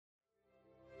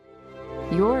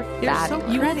You're fat. so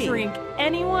You pretty. drink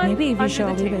anyone. Maybe if you under show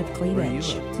a the little bit table. of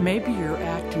cleavage. Maybe you're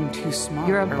acting too smart.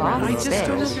 You're a around boss me. I just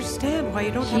don't understand why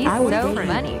you don't He's have a so boyfriend.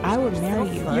 funny. I would marry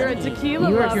you. You're a tequila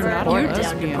You're lover. not a You're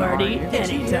lesbian, down to party are you?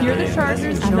 anytime. You're the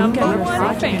Chargers' I don't number get your one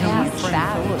friend. fan. My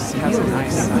friend Phyllis has a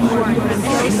nice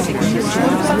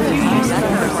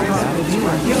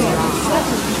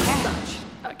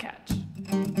A catch.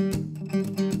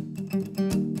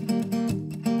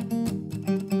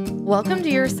 Welcome to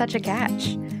You're Such a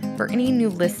Catch. For any new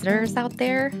listeners out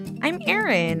there, I'm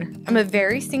Erin. I'm a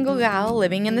very single gal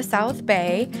living in the South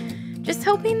Bay, just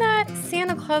hoping that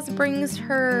Santa Claus brings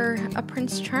her a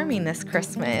Prince Charming this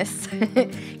Christmas.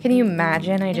 Can you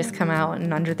imagine I just come out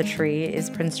and under the tree is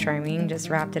Prince Charming just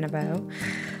wrapped in a bow?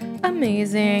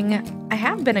 Amazing. I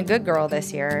have been a good girl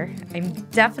this year. I'm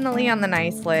definitely on the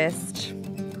nice list.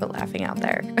 Quit laughing out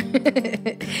there.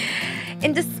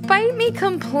 And despite me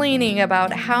complaining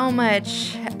about how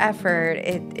much effort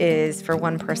it is for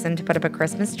one person to put up a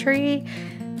Christmas tree,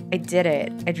 I did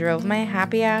it. I drove my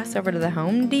happy ass over to the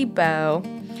Home Depot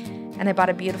and I bought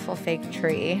a beautiful fake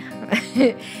tree.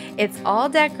 It's all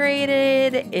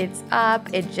decorated, it's up,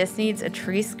 it just needs a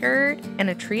tree skirt and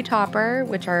a tree topper,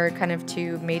 which are kind of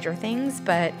two major things,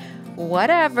 but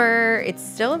whatever, it's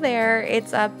still there,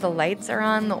 it's up, the lights are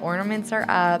on, the ornaments are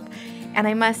up. And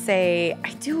I must say,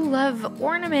 I do love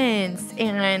ornaments.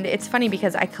 And it's funny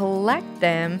because I collect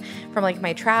them from like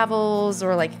my travels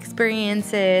or like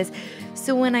experiences.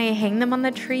 So when I hang them on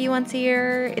the tree once a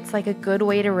year, it's like a good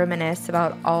way to reminisce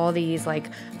about all these like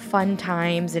fun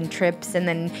times and trips. And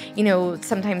then, you know,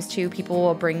 sometimes too, people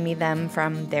will bring me them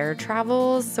from their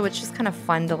travels. So it's just kind of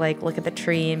fun to like look at the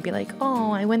tree and be like,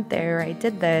 oh, I went there, I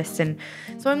did this. And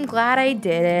so I'm glad I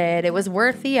did it. It was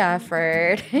worth the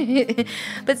effort.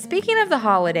 But speaking of the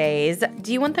holidays,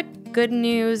 do you want the good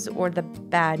news or the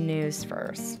bad news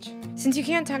first? Since you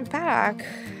can't talk back,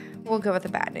 we'll go with the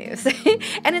bad news.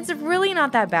 And it's really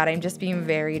not that bad. I'm just being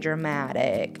very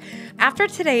dramatic. After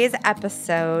today's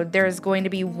episode, there's going to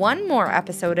be one more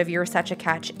episode of You're Such a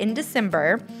Catch in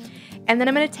December. And then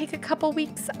I'm going to take a couple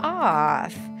weeks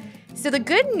off. So the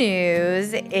good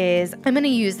news is I'm going to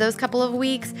use those couple of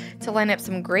weeks to line up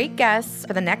some great guests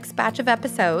for the next batch of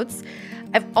episodes.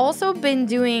 I've also been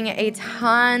doing a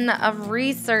ton of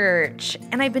research,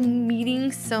 and I've been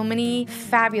meeting so many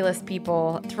fabulous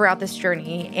people throughout this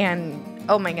journey, and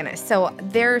oh my goodness. So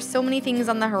there are so many things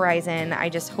on the horizon. I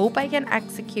just hope I can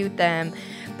execute them.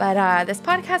 But this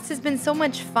podcast has been so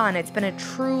much fun. It's been a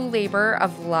true labor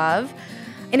of love.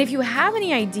 And if you have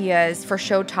any ideas for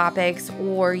show topics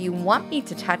or you want me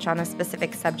to touch on a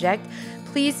specific subject,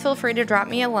 please feel free to drop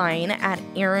me a line at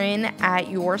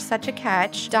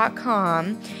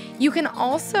erin@you'resuchacatch.com. You can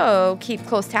also keep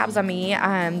close tabs on me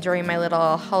during my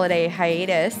little holiday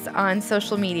hiatus on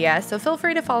social media. So feel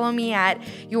free to follow me at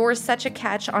You're Such a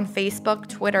Catch on Facebook,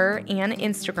 Twitter, and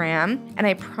Instagram. And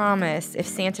I promise if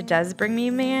Santa does bring me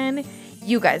a man,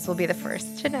 you guys will be the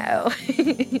first to know.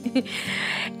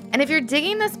 And if you're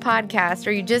digging this podcast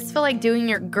or you just feel like doing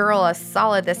your girl a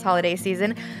solid this holiday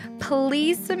season,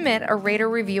 please submit a rate or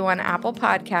review on Apple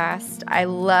Podcast. I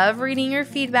love reading your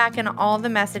feedback and all the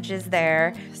messages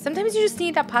there. Sometimes you just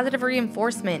need that positive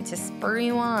reinforcement to spur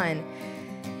you on.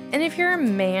 And if you're a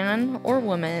man or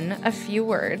woman, a few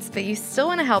words, but you still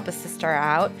want to help a sister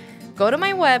out, go to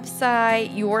my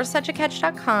website,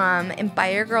 you'resuchacatch.com, and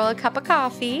buy your girl a cup of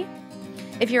coffee.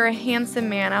 If you're a handsome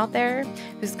man out there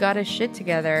who's got his shit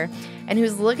together and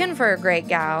who's looking for a great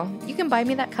gal, you can buy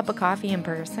me that cup of coffee in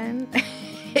person.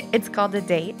 It's called a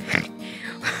date.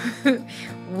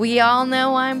 We all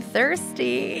know I'm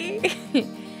thirsty.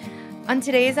 On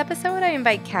today's episode, I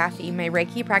invite Kathy, my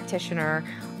Reiki practitioner,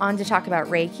 on to talk about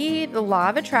Reiki, the law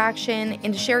of attraction,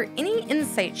 and to share any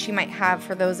insight she might have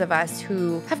for those of us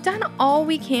who have done all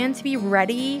we can to be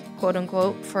ready, quote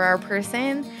unquote, for our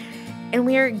person. And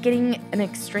we are getting an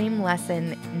extreme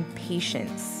lesson in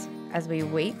patience as we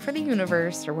wait for the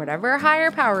universe or whatever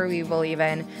higher power we believe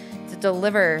in to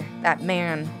deliver that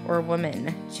man or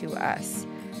woman to us.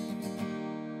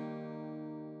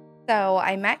 So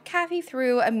I met Kathy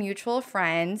through a mutual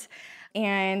friend,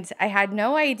 and I had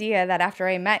no idea that after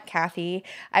I met Kathy,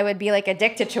 I would be like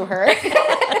addicted to her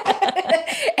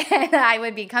and I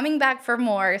would be coming back for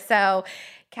more. So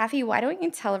Kathy, why don't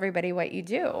you tell everybody what you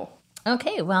do?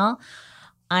 Okay, well,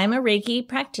 I'm a Reiki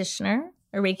practitioner,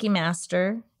 a Reiki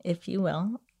master, if you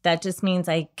will. That just means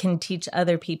I can teach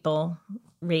other people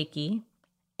Reiki.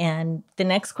 And the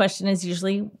next question is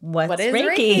usually, what is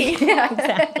Reiki? Yeah.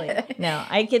 Exactly. No,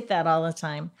 I get that all the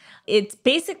time. It's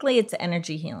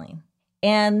energy healing.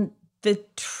 And the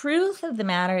truth of the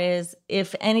matter is,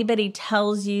 if anybody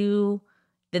tells you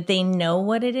that they know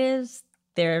what it is,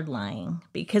 they're lying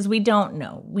because we don't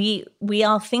know. We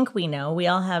all think we know. We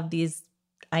all have these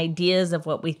ideas of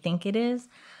what we think it is,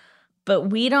 but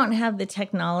we don't have the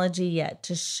technology yet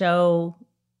to show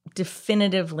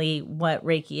definitively what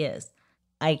Reiki is.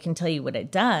 I can tell you what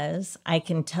it does. I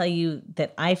can tell you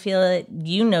that I feel it.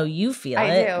 You feel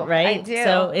it, right? I do.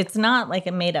 So it's not like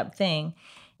a made up thing.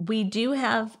 We do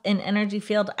have an energy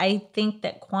field. I think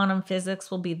that quantum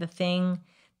physics will be the thing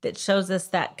that shows us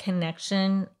that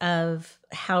connection of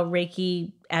how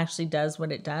Reiki actually does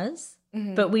what it does.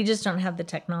 Mm-hmm. But we just don't have the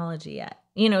technology yet.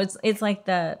 It's like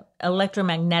the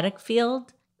electromagnetic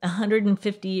field.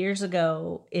 150 years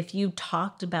ago, if you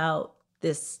talked about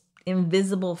this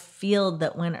invisible field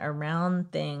that went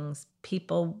around things,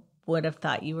 people would have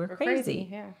thought you were crazy.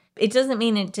 Yeah. It doesn't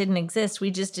mean it didn't exist.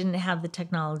 We just didn't have the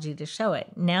technology to show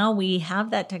it. Now we have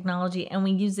that technology and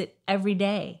we use it every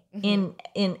day in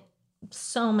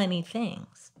so many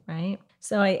things, right?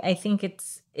 So I think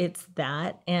it's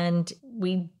that. And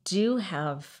we do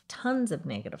have tons of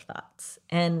negative thoughts.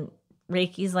 And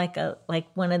Reiki's like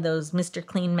one of those Mr.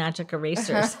 Clean magic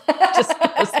erasers. Just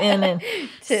goes in and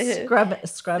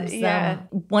scrubs them.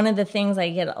 One of the things I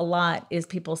get a lot is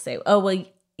people say, oh, well,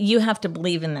 you have to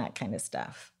believe in that kind of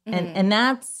stuff. And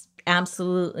that's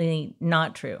absolutely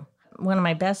not true. One of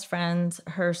my best friends,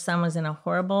 her son was in a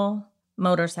horrible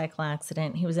motorcycle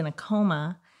accident. He was in a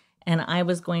coma, and I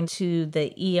was going to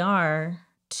the ER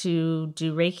to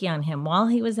do Reiki on him while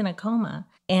he was in a coma.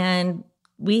 And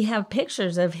we have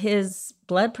pictures of his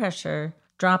blood pressure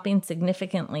dropping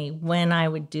significantly when I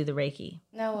would do the Reiki.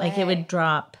 No way. Like it would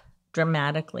drop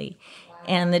dramatically. Wow.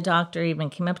 And the doctor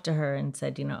even came up to her and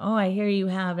said, oh, I hear you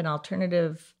have an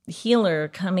alternative healer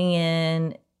coming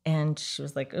in. And she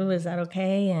was like, oh, is that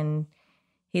okay? And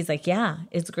he's like, yeah,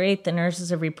 it's great. The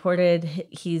nurses have reported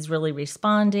he's really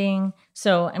responding.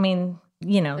 So, I mean,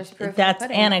 that's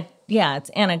it's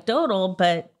anecdotal,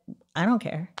 but I don't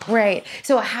care. Right.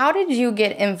 So how did you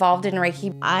get involved in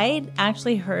Reiki? I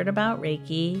actually heard about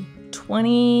Reiki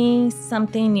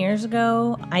 20-something years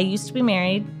ago. I used to be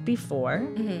married before,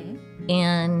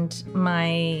 and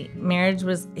my marriage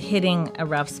was hitting a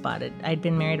rough spot. I'd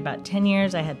been married about 10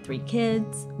 years. I had 3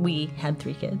 kids. We had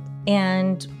 3 kids.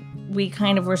 And we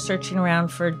kind of were searching around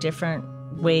for different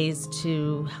ways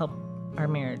to help our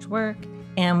marriage work.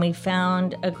 And we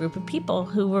found a group of people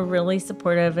who were really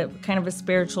supportive, kind of a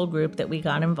spiritual group that we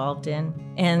got involved in.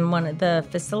 And one of the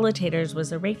facilitators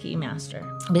was a Reiki master,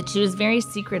 but she was very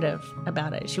secretive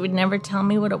about it. She would never tell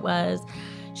me what it was.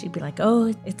 She'd be like,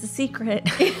 oh, it's a secret.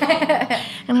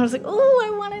 And I was like, oh,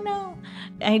 I want to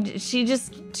know.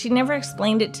 She never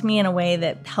explained it to me in a way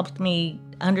that helped me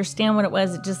understand what it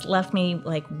was. It just left me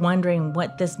like wondering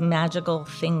what this magical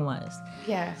thing was.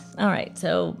 Yes. All right.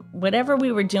 So whatever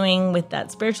we were doing with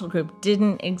that spiritual group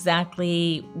didn't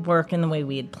exactly work in the way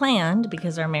we had planned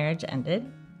because our marriage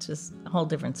ended. It's just a whole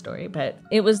different story, but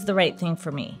it was the right thing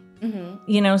for me.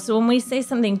 So when we say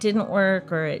something didn't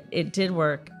work or it did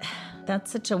work, that's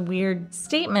such a weird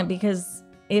statement because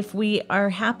if we are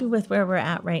happy with where we're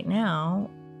at right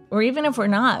now, or even if we're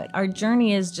not, our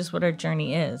journey is just what our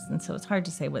journey is. And so it's hard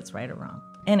to say what's right or wrong.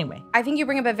 Anyway. I think you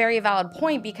bring up a very valid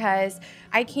point because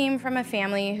I came from a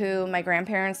family who my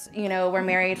grandparents, were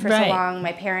married for so long.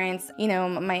 My parents, my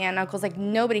aunt and uncles, like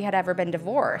nobody had ever been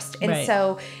divorced. And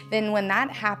so then when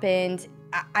that happened,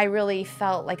 I really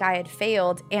felt like I had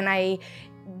failed and I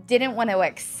didn't want to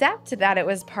accept that it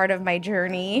was part of my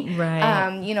journey. Right.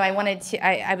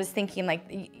 I was thinking like,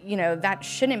 that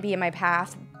shouldn't be in my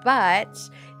path. But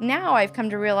now I've come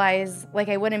to realize like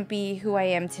I wouldn't be who I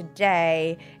am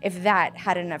today if that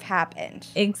hadn't have happened.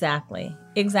 Exactly.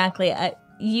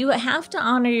 You have to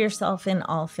honor yourself in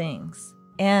all things.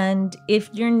 And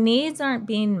if your needs aren't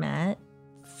being met,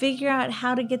 figure out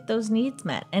how to get those needs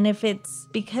met. And if it's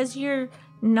because you're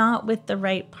not with the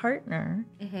right partner,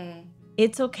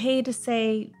 it's okay to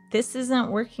say, this isn't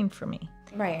working for me.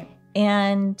 Right.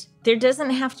 And there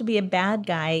doesn't have to be a bad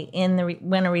guy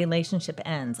when a relationship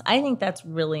ends. I think that's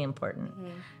really important,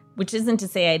 which isn't to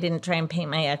say I didn't try and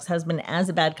paint my ex-husband as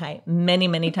a bad guy many,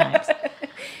 many times.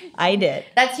 I did.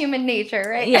 That's human nature,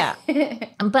 right? Yeah.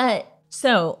 But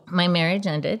so my marriage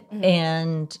ended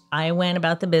and I went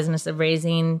about the business of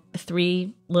raising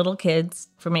 3 little kids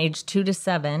from age 2 to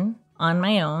 7 on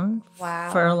my own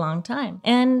for a long time.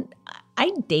 And I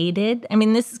dated. I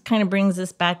mean, this kind of brings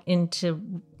us back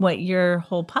into what your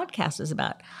whole podcast is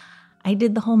about. I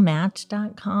did the whole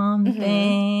Match.com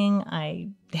thing. I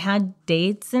had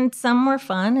dates, and some were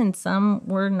fun and some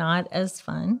were not as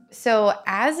fun. So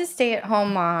as a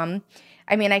stay-at-home mom,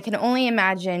 I mean, I can only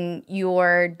imagine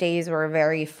your days were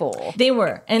very full. They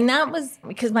were. And that was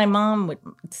because my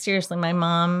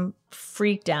mom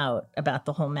freaked out about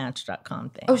the whole Match.com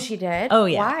thing. Oh, she did? Oh,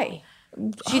 yeah. Why?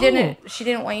 She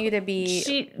didn't want you to be...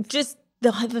 She just,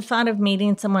 the thought of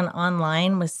meeting someone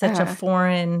online was such a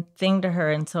foreign thing to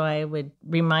her. And so I would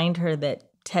remind her that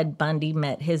Ted Bundy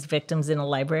met his victims in a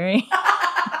library.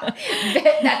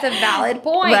 That's a valid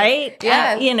point. Right?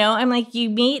 Yeah. I'm like, you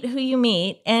meet who you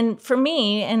meet. And for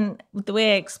me, and the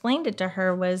way I explained it to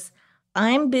her was,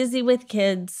 I'm busy with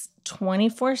kids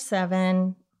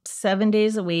 24/7, 7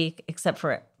 days a week, except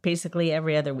for basically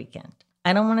every other weekend.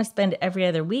 I don't want to spend every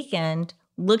other weekend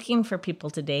looking for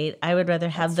people to date. I would rather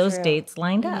have those dates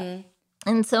lined up.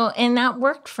 And that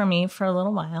worked for me for a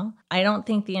little while. I don't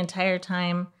think the entire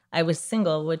time I was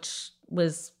single, which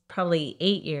was probably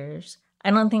 8 years, I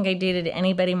don't think I dated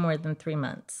anybody more than 3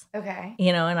 months. Okay.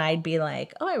 And I'd be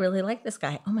like, oh, I really like this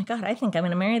guy. Oh my God, I think I'm going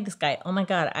to marry this guy. Oh my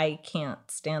God, I can't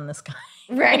stand this guy.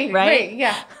 Right.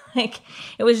 Yeah. Like,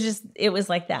 it was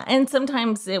like that. And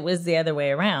sometimes it was the other way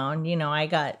around.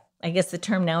 I guess the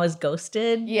term now is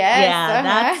ghosted. Yes. Yeah,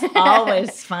 that's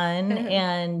always fun.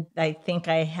 And I think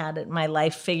I had my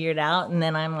life figured out. And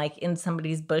then I'm like in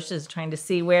somebody's bushes trying to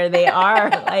see where they are.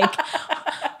 Like,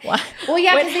 what? Well,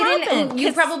 yeah, What because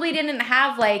you probably didn't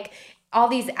have like all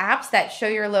these apps that show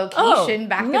your location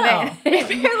back then.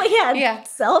 We barely had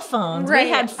cell phones. Right. We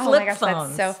had Oh my flip gosh,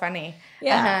 phones. that's so funny.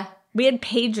 Yeah. We had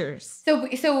pagers.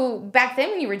 So back then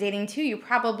when you were dating too, you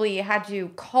probably had to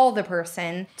call the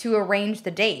person to arrange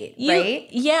the date, right?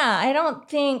 Yeah,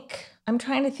 I'm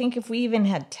trying to think if we even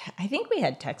had, I think we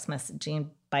had text messaging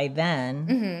by then.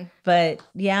 Mm-hmm. But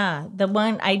yeah,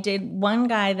 I did one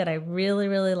guy that I really,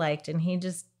 really liked, and he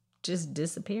just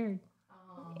disappeared.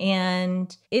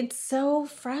 And it's so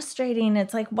frustrating.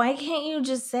 It's like, why can't you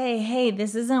just say, hey,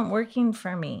 this isn't working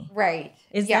for me? Right.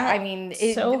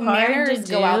 So hard manners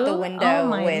to go out the do? window Oh,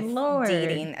 my with Lord.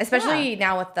 dating, especially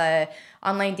now with the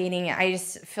online dating. I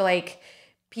just feel like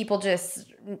people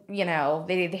just,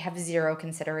 they have zero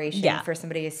consideration for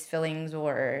somebody's feelings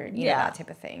or that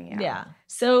type of thing. Yeah.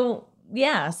 So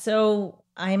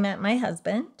I met my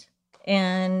husband,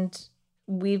 and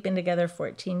we've been together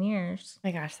 14 years. Oh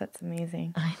my gosh, that's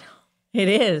amazing. I know. It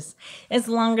is. It's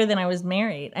longer than I was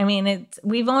married. I mean,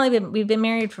 we've been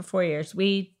married for 4 years.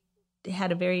 We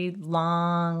had a very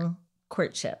long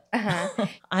courtship.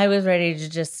 I was ready to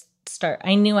just start.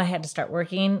 I knew I had to start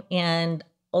working, and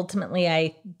ultimately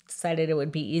I decided it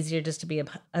would be easier just to be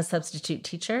a substitute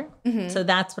teacher. So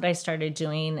that's what I started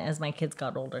doing as my kids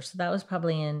got older. So that was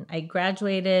probably I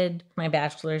graduated my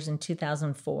bachelor's in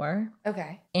 2004.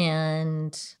 Okay.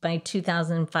 And by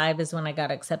 2005 is when I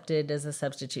got accepted as a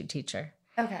substitute teacher.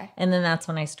 Okay. And then that's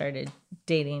when I started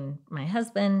dating my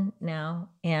husband now.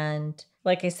 And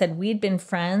like I said, we'd been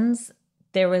friends.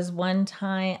 There was one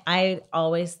time I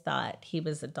always thought he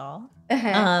was a doll.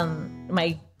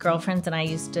 My girlfriends and I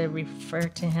used to refer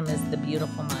to him as the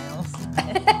beautiful Miles.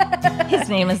 His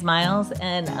name is Miles.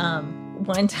 And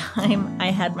one time I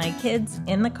had my kids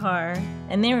in the car,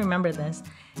 and they remember this.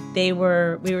 We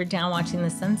were down watching the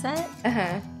sunset,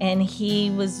 and he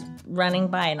was running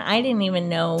by, and I didn't even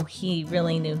know he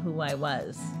really knew who I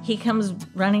was. He comes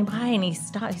running by, and he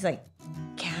stopped. He's like,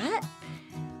 "Cat?"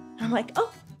 And I'm like,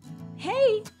 "Oh,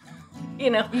 hey."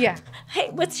 Yeah. Hey,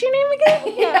 what's your name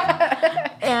again?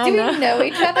 Yeah. And, do we know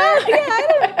each other?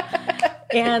 I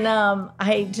don't. And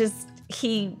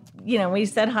we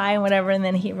said hi and whatever, and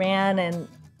then he ran,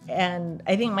 and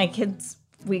I think my kids,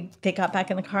 they got back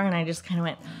in the car, and I just kind of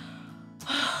went,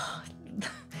 oh,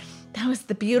 that was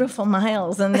the beautiful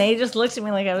Miles, and they just looked at me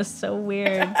like I was so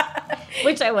weird,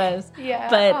 which I was. Yeah.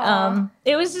 But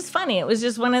it was just funny. It was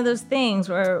just one of those things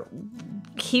where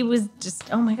he was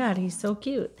just, oh my God, he's so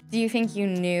cute. Do you think you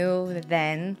knew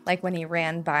then, like when he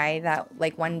ran by, that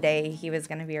like one day he was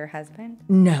going to be your husband?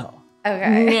 No.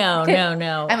 Okay.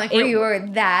 No. I'm like, you were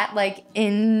that like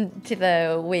into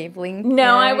the wavelength?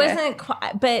 No, I wasn't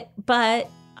quite, but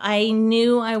I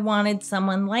knew I wanted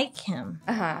someone like him.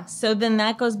 So then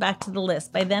that goes back to the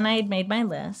list. By then I had made my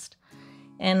list,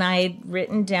 and I had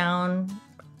written down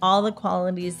all the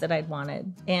qualities that I'd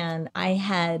wanted. And I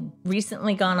had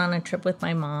recently gone on a trip with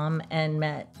my mom and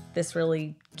met this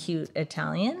really cute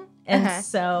Italian. And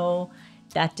so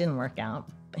that didn't work out.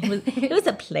 It was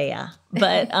a playa,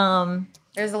 but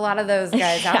there's a lot of those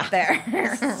guys out there.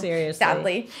 Seriously.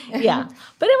 Sadly. Yeah.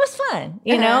 But it was fun.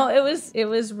 It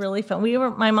was really fun.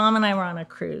 My mom and I were on a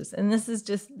cruise, and this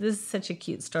is such a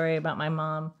cute story about my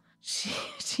mom.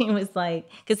 She was like,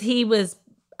 because he was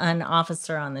an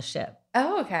officer on the ship.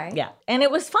 Oh, okay. Yeah. And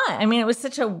it was fun. I mean, it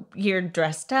was you're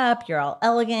dressed up, you're all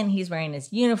elegant. He's wearing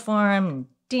his uniform and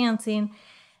dancing.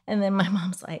 And then my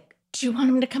mom's like, do you want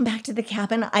him to come back to the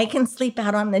cabin? I can sleep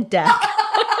out on the deck.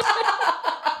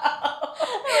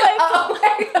 Oh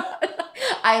my God.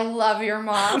 I love your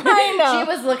mom. I know. She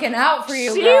was looking out for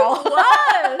you, She girl.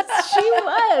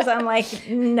 was. I'm like,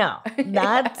 no,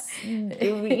 that's,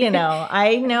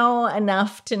 I know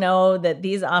enough to know that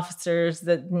these officers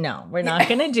no, we're not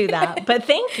going to do that. But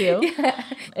thank you. Yeah.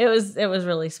 It was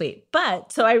really sweet.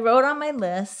 But so I wrote on my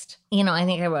list, I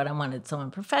think I wrote, I wanted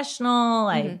someone professional.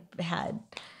 I had,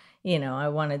 I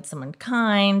wanted someone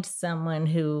kind, someone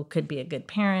who could be a good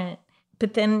parent.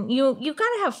 But then you got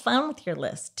to have fun with your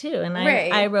list too. And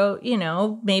I wrote,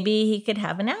 maybe he could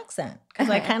have an accent because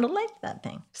I kind of liked that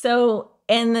thing. So,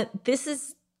 and this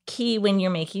is key when you're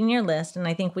making your list. And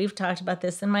I think we've talked about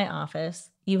this in my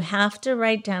office. You have to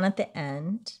write down at the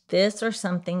end, this or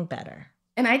something better.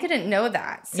 And I didn't know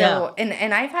that. So,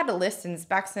 and I've had a list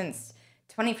back since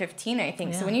 2015, I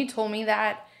think. Yeah. So when you told me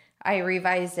that, I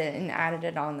revised it and added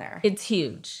it on there. It's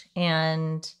huge.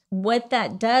 And what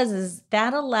that does is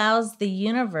that allows the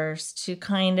universe to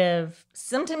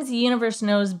sometimes the universe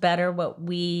knows better what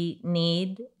we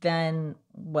need than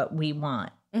what we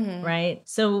want, right?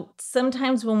 So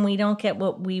sometimes when we don't get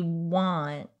what we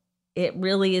want, it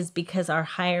really is because our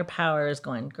higher power is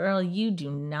going, girl, you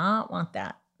do not want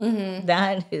that.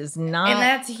 That is not. And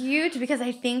that's huge because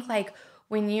I think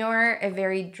when you're a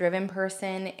very driven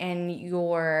person and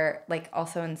you're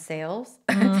also in sales,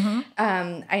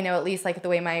 I know at least the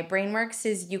way my brain works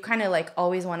is you kind of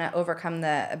always want to overcome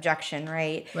the objection,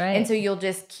 right? Right. And so you'll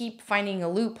just keep finding a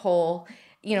loophole,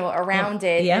 around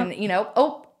it. Yeah.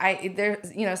 And,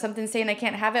 there's, something saying I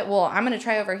can't have it. Well, I'm going to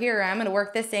try over here. I'm going to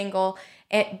work this angle.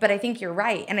 But I think you're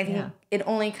right. And I think it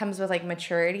only comes with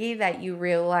maturity that you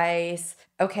realize,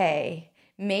 okay,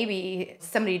 maybe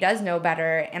somebody does know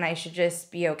better and I should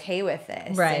just be okay with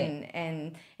this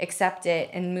and accept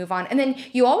it and move on. And then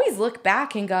you always look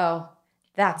back and go,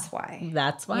 that's why.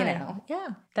 That's why. Yeah,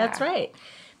 that's right.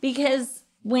 Because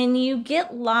when you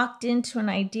get locked into an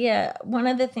idea, one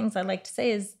of the things I like to say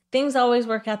is things always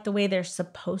work out the way they're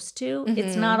supposed to.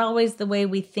 It's not always the way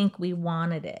we think we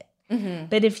wanted it.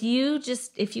 But if you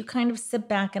kind of sit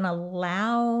back and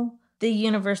allow the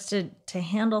universe to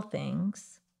handle things,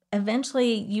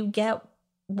 eventually you get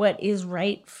what is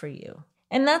right for you.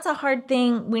 And that's a hard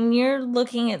thing when you're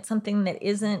looking at something that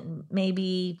isn't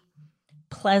maybe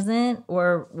pleasant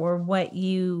or what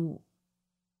you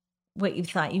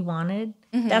thought you wanted.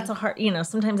 That's a hard,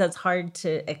 sometimes that's hard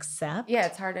to accept. Yeah,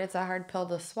 it's hard. It's a hard pill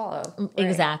to swallow. Right?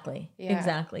 Exactly. Yeah.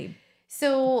 Exactly.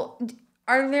 So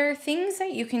are there things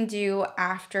that you can do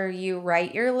after you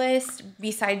write your list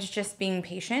besides just being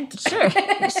patient? Sure.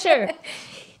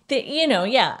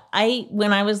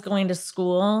 When I was going to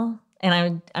school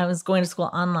and I was going to school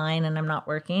online and I'm not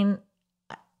working,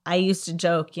 I used to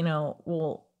joke,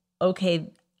 well,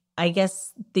 okay, I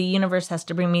guess the universe has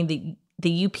to bring me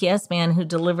the UPS man who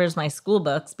delivers my school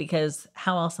books because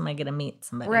how else am I going to meet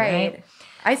somebody? Right.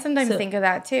 I sometimes think of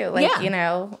that too.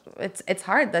 It's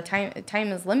hard. The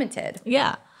time is limited.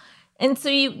 Yeah. And so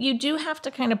you do have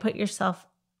to kind of put yourself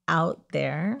out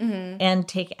there and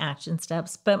take action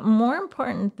steps. But more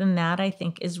important than that, I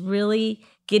think, is really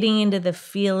getting into the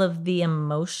feel of the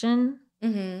emotion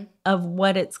of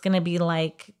what it's going to be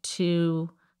like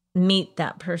to meet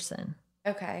that person.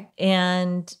 Okay.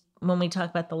 And when we talk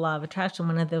about the law of attraction,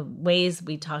 one of the ways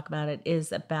we talk about it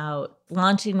is about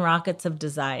launching rockets of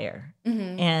desire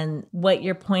and what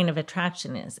your point of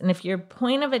attraction is. And if your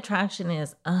point of attraction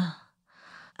is,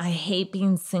 I hate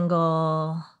being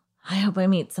single, I hope I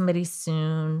meet somebody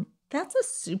soon, that's a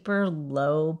super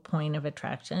low point of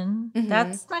attraction.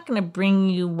 That's not going to bring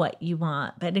you what you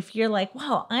want. But if you're like,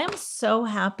 wow, I'm so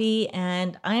happy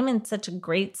and I'm in such a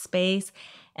great space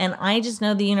and I just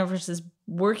know the universe is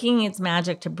working its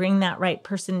magic to bring that right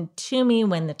person to me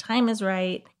when the time is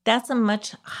right, that's a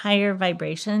much higher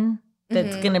vibration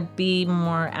that's going to be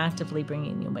more actively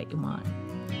bringing you what you want.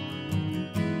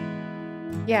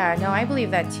 Yeah, no, I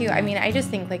believe that too. I mean, I just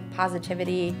think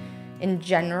positivity in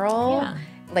general,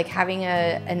 having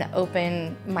an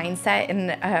open mindset.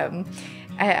 And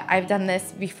I've done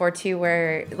this before too,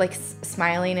 where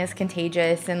smiling is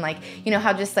contagious and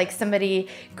how just somebody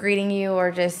greeting you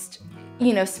or just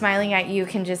smiling at you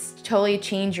can just totally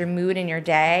change your mood in your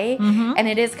day. And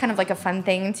it is kind of a fun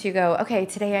thing to go, okay,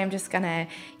 today I'm just gonna,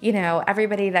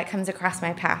 everybody that comes across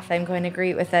my path, I'm going to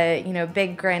greet with a,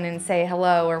 big grin and say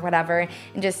hello or whatever.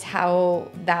 And just how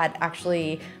that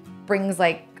actually brings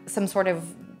some sort of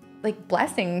like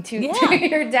blessing to Yeah.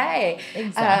 your day.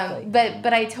 Exactly.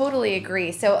 But I totally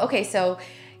agree. So, okay, so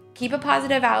keep a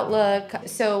positive outlook.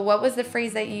 So what was the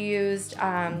phrase that you used?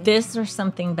 This or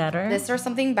something better. This or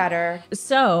something better.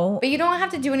 So, But you don't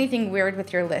have to do anything weird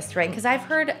with your list, right? Because I've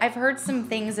heard some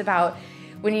things about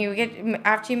when you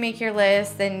after you make your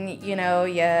list, then you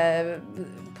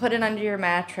put it under your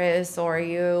mattress, or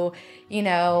you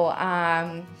No.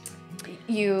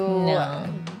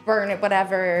 burn it,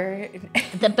 whatever.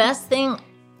 the best thing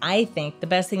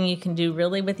you can do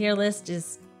really with your list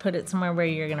is put it somewhere where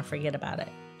you're going to forget about it.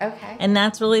 Okay. And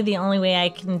that's really the only way I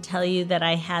can tell you that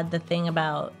I had the thing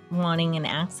about wanting an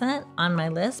accent on my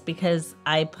list, because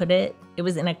I put it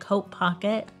was in a coat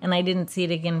pocket and I didn't see it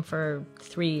again for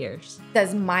 3 years.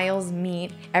 Does Miles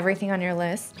meet everything on your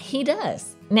list? He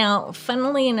does. Now,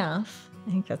 funnily enough,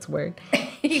 I think that's a word.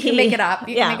 You can make it up.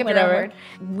 You can make up your own word.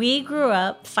 We grew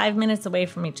up 5 minutes away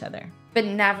from each other. But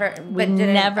never. We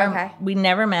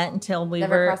never met until we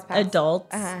Never were crossed paths.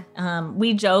 adults.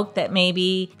 We joked that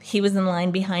maybe he was in line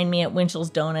behind me at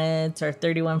Winchell's Donuts or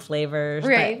 31 Flavors,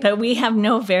 Right. but we have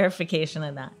no verification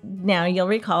of that. Now, you'll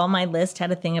recall my list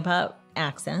had a thing about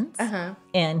accents,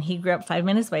 and he grew up 5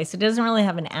 minutes away, so he doesn't really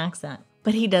have an accent,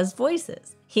 but he does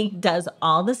voices. He does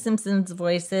all the Simpsons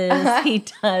voices. He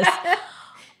does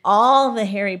all the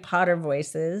Harry Potter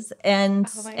voices. And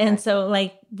so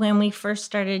like when we first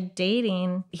started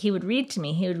dating, he would read to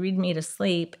me. He would read me to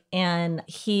sleep, and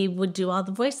he would do all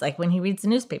the voices. Like when he reads the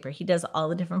newspaper, he does all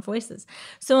the different voices.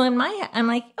 So in my head, I'm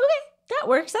like, okay, that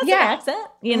works. That's an accent,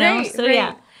 Right, so right.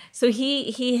 yeah. So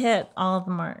he hit all of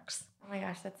the marks. Oh my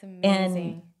gosh, that's amazing.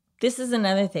 And this is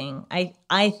another thing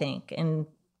I think, and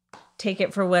take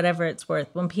it for whatever it's worth.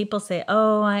 When people say,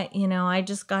 "Oh, I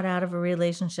just got out of a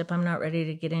relationship. I'm not ready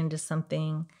to get into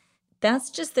something." That's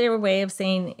just their way of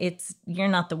saying you're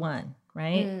not the one,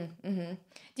 right? Mm-hmm.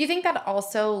 Do you think that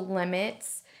also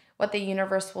limits what the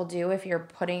universe will do if you're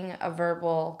putting a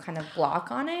verbal kind of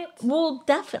block on it? Well,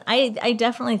 I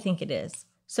definitely think it is.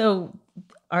 So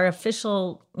our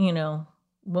official,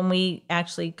 when we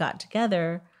actually got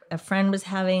together, a friend was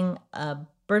having a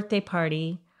birthday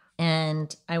party,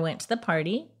 and I went to the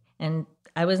party, and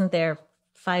I wasn't there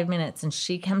 5 minutes, and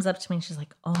she comes up to me and she's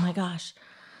like, "Oh my gosh,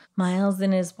 Miles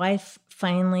and his wife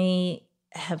finally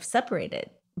have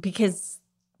separated," because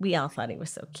we all thought he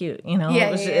was so cute,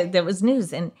 That was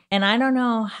news. And I don't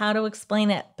know how to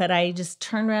explain it, but I just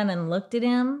turned around and looked at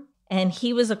him, and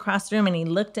he was across the room, and he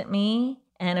looked at me,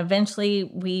 and eventually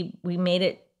we made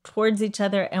it towards each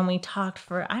other, and we talked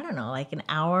for, I don't know, like an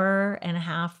hour and a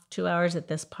half, 2 hours at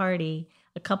this party.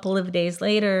 A couple of days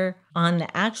later, on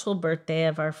the actual birthday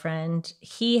of our friend,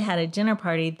 he had a dinner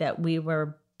party that we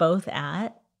were both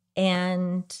at,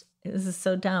 and this is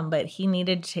so dumb, but he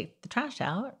needed to take the trash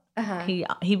out.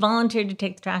 He volunteered to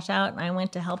take the trash out, and I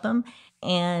went to help him,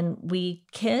 and we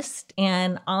kissed,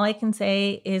 and all I can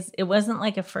say is it wasn't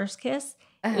like a first kiss.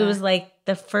 It was like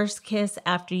the first kiss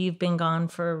after you've been gone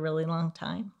for a really long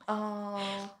time.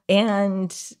 Oh.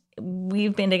 And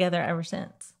we've been together ever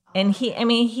since. And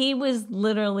he was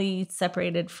literally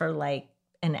separated for like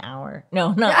an hour.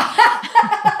 No, not.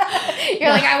 You're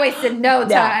like, I wasted no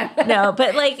time. No,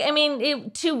 but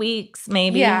 2 weeks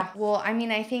maybe. Yeah. Well,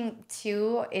 I think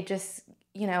too, it just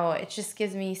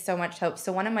gives me so much hope.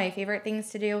 So one of my favorite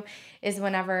things to do is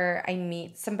whenever I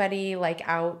meet somebody like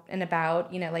out and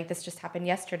about, like this just happened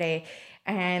yesterday,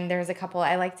 and there's a couple,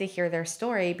 I like to hear their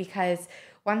story, because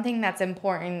one thing that's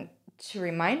important to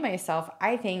remind myself,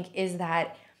 I think, is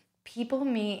that people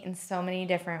meet in so many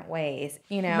different ways,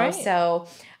 Right. So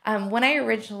when I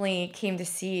originally came to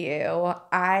see you,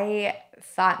 I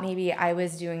thought maybe I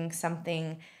was doing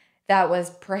something that was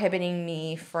prohibiting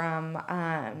me from,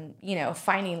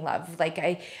 finding love. Like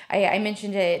I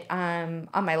mentioned it on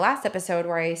my last episode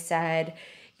where I said,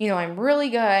 I'm really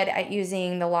good at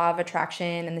using the law of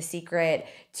attraction and The Secret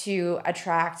to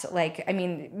attract,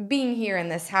 being here in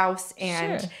this house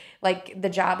and Sure. the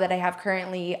job that I have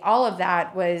currently, all of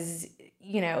that was,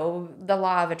 the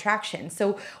law of attraction.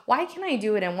 So why can I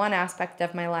do it in one aspect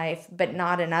of my life, but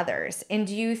not in others? And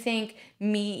do you think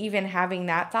me even having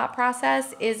that thought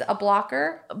process is a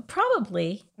blocker?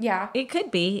 Probably. Yeah. It could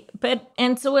be.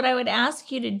 And so what I would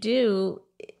ask you to do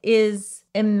is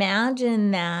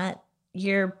imagine that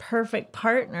your perfect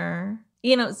partner,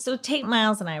 so take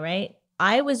Miles and I, right?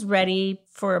 I was ready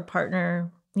for a partner,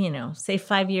 say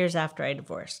 5 years after I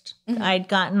divorced. Mm-hmm. I'd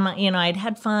gotten I'd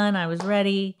had fun. I was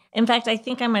ready. In fact, I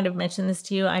think I might have mentioned this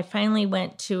to you. I finally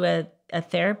went to a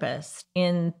therapist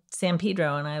in San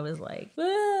Pedro, and I was like,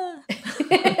 why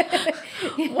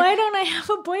don't I have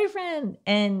a boyfriend?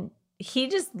 And he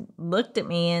just looked at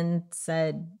me and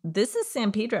said, "This is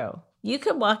San Pedro. you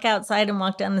could walk outside and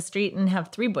walk down the street and have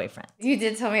 3 boyfriends. You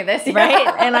did tell me this, Right?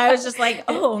 And I was just like,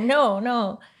 oh,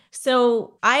 no.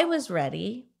 So I was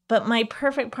ready, but my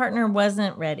perfect partner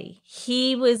wasn't ready.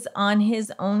 He was on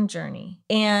his own journey.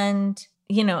 And,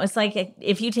 you know, it's like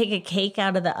if you take a cake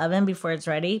out of the oven before it's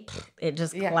ready, it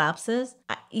just collapses.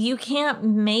 You can't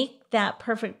make that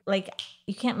perfect, like,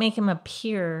 you can't make him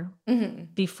appear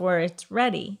before it's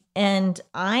ready. And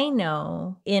I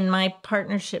know in my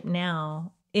partnership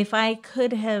now, if I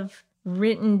could have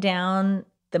written down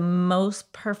the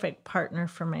most perfect partner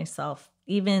for myself,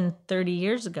 even 30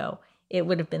 years ago, it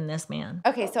would have been this man.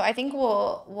 Okay, so I think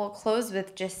we'll close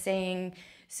with just saying,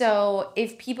 so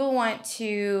if people want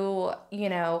to, you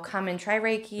know, come and try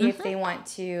Reiki, if they want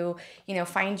to, you know,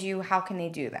 find you, how can they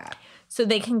do that? So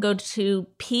they can go to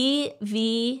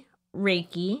PV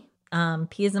Reiki,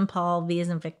 P as in Paul, V as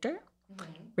in Victor,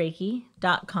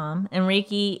 Reiki.com. And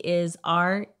Reiki is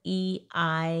REIKI,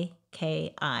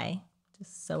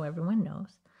 just so everyone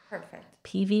knows. Perfect.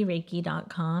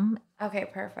 PVReiki.com. Okay,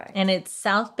 perfect. And it's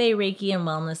South Bay Reiki and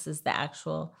Wellness is the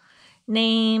actual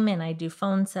name. And I do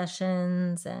phone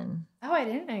sessions and... Oh, I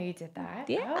didn't know you did that.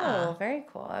 Yeah. Oh, very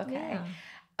cool. Okay. Yeah.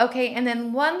 Okay, and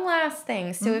then one last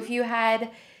thing. So if you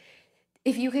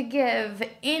could give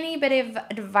any bit of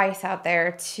advice out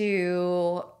there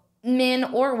to men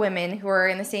or women who are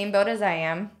in the same boat as I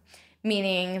am,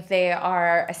 meaning they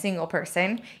are a single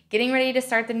person, getting ready to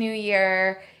start the new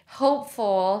year,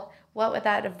 hopeful, what would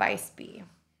that advice be?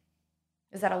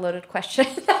 Is that a loaded question?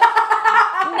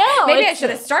 No. Maybe I should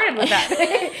have started with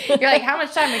that. You're like, how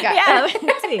much time we got? Yeah,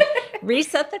 let's see.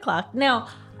 Reset the clock. No,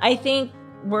 I think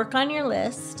work on your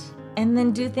list and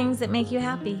then do things that make you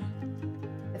happy.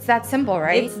 It's that simple,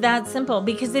 right? It's that simple,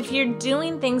 because if you're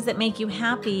doing things that make you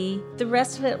happy, the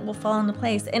rest of it will fall into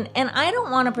place. And I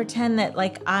don't want to pretend that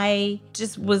like I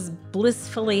just was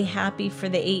blissfully happy for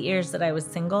the 8 years that I was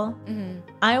single.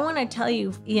 I want to tell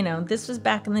you, you know, this was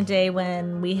back in the day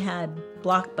when we had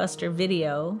Blockbuster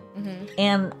Video.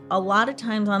 And a lot of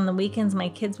times on the weekends, my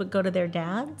kids would go to their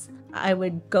dad's. I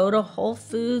would go to Whole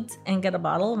Foods and get a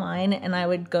bottle of wine, and I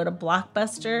would go to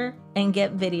Blockbuster and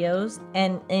get videos.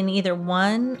 And in either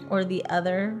one or the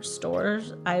other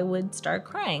stores, I would start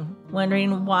crying,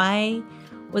 wondering why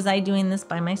was I doing this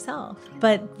by myself?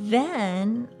 But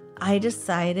then I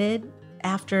decided,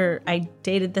 after I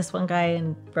dated this one guy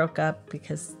and broke up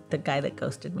because the guy that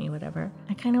ghosted me, whatever,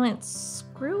 I kind of went,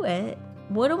 screw it.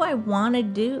 What do I want to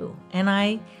do? And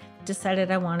I decided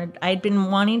I'd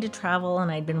been wanting to travel, and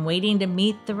I'd been waiting to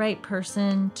meet the right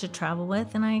person to travel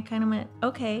with. And I kind of went,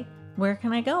 okay, where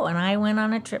can I go? And I went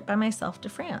on a trip by myself to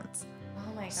France.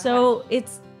 Oh my God. So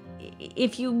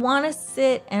if you want to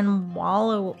sit and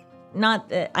wallow, not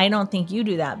that I don't think you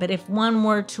do that, but if one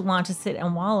were to want to sit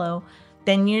and wallow,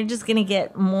 then you're just going to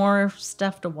get more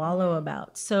stuff to wallow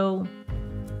about. So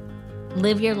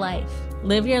live your life.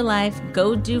 Live your life.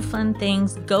 Go do fun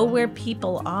things. Go where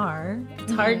people are.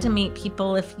 It's hard to meet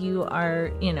people if you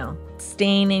are, you know,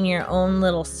 staying in your own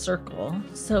little circle.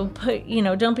 So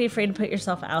don't be afraid to put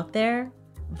yourself out there.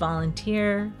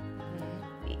 Volunteer.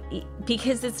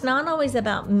 Because it's not always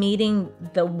about meeting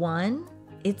the one.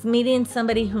 It's meeting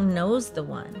somebody who knows the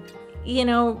one. You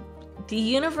know, the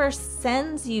universe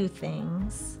sends you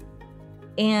things,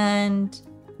 and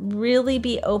really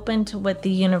be open to what the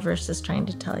universe is trying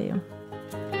to tell you.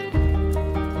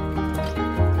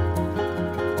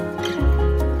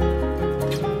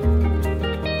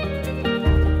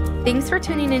 Thanks for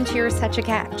tuning into You're Such a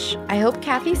Catch. I hope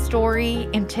Kathy's story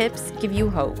and tips give you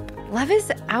hope. Love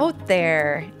is out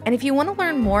there. And if you want to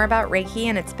learn more about Reiki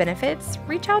and its benefits,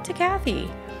 reach out to Kathy.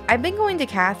 I've been going to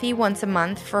Kathy once a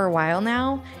month for a while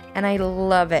now, and I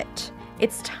love it.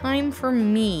 It's time for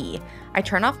me. I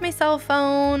turn off my cell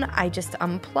phone, I just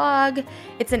unplug.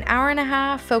 It's an hour and a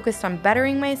half focused on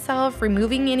bettering myself,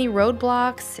 removing any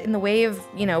roadblocks in the way of,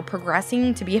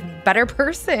 progressing to be a better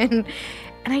person.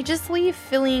 And I just leave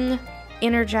feeling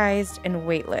energized and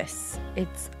weightless.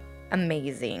 It's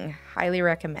amazing. Highly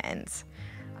recommend.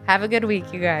 Have a good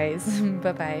week, you guys.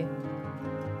 Bye-bye.